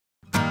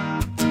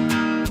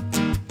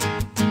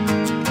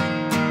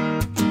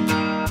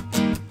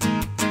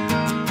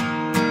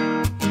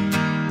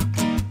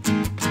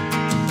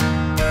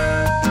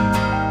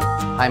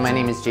Hi, my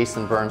name is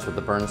Jason Burns with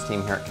the Burns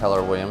team here at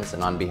Keller Williams,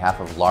 and on behalf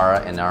of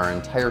Laura and our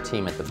entire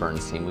team at the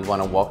Burns team, we want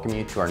to welcome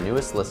you to our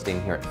newest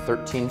listing here at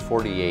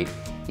 1348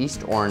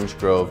 East Orange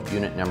Grove,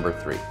 unit number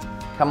 3.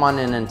 Come on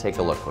in and take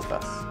a look with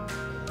us.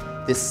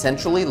 This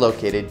centrally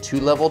located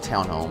two-level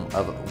townhome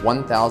of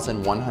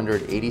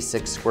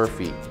 1,186 square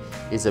feet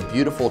is a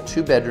beautiful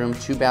 2-bedroom,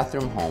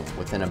 2-bathroom home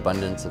with an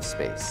abundance of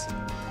space.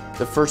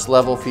 The first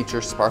level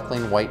features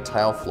sparkling white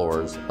tile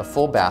floors, a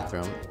full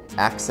bathroom,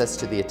 access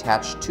to the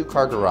attached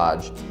 2-car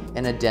garage,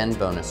 and a den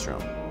bonus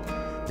room.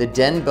 The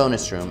den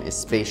bonus room is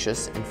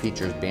spacious and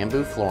features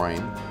bamboo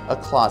flooring, a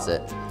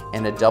closet,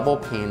 and a double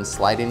pane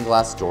sliding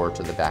glass door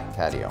to the back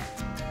patio.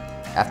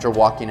 After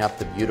walking up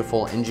the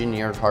beautiful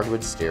engineered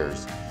hardwood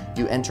stairs,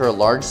 you enter a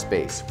large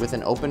space with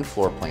an open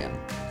floor plan,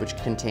 which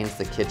contains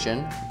the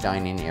kitchen,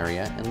 dining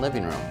area, and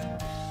living room.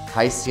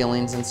 High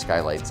ceilings and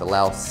skylights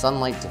allow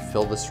sunlight to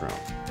fill this room.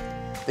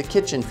 The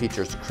kitchen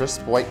features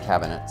crisp white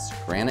cabinets,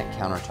 granite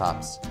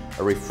countertops,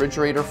 a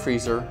refrigerator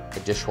freezer, a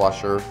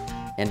dishwasher,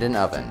 and an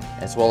oven,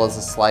 as well as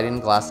a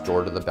sliding glass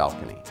door to the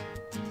balcony.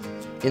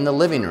 In the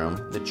living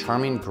room, the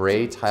charming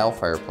gray tile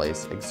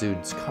fireplace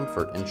exudes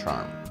comfort and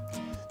charm.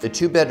 The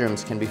 2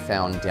 bedrooms can be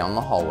found down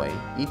the hallway,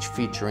 each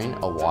featuring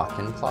a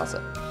walk-in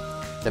closet.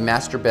 The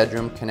master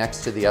bedroom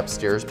connects to the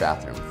upstairs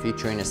bathroom,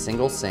 featuring a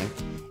single sink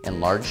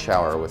and large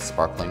shower with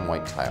sparkling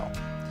white tile.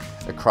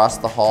 Across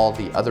the hall,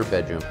 the other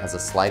bedroom has a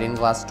sliding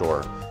glass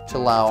door to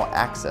allow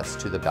access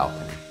to the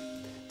balcony.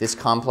 This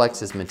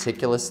complex is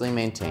meticulously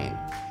maintained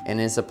and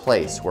is a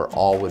place where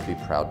all would be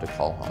proud to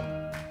call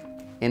home.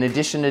 In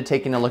addition to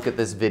taking a look at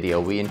this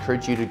video, we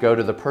encourage you to go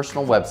to the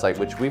personal website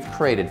which we've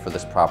created for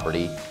this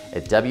property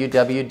at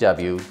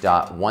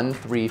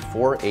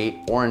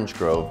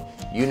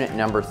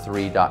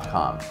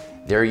www.1348orangegrove.unit3.com.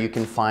 There you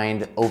can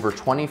find over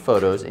 20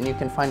 photos, and you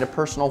can find a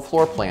personal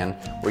floor plan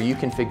where you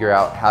can figure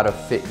out how to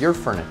fit your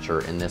furniture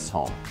in this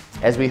home.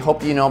 As we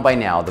hope you know by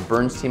now, the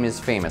Burns team is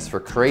famous for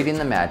creating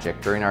the magic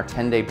during our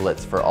 10-day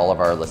blitz for all of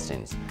our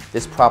listings.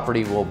 This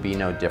property will be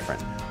no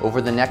different.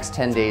 Over the next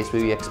 10 days,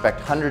 we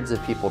expect hundreds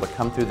of people to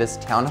come through this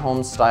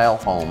townhome style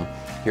home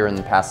here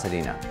in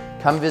Pasadena.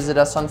 Come visit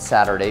us on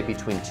Saturday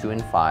between 2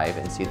 and 5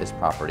 and see this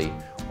property.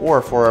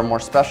 Or for a more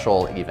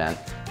special event,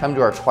 come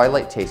to our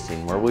Twilight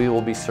Tasting where we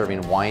will be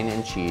serving wine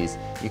and cheese.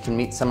 You can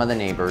meet some of the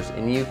neighbors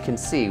and you can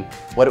see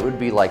what it would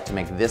be like to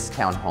make this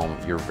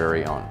townhome your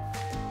very own.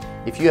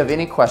 If you have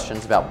any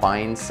questions about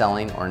buying,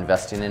 selling, or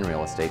investing in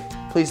real estate,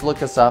 please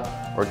look us up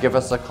or give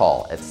us a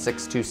call at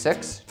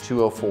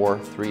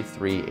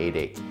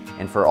 626-204-3388.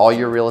 And for all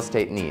your real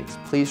estate needs,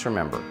 please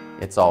remember,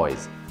 it's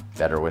always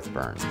better with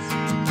Burns.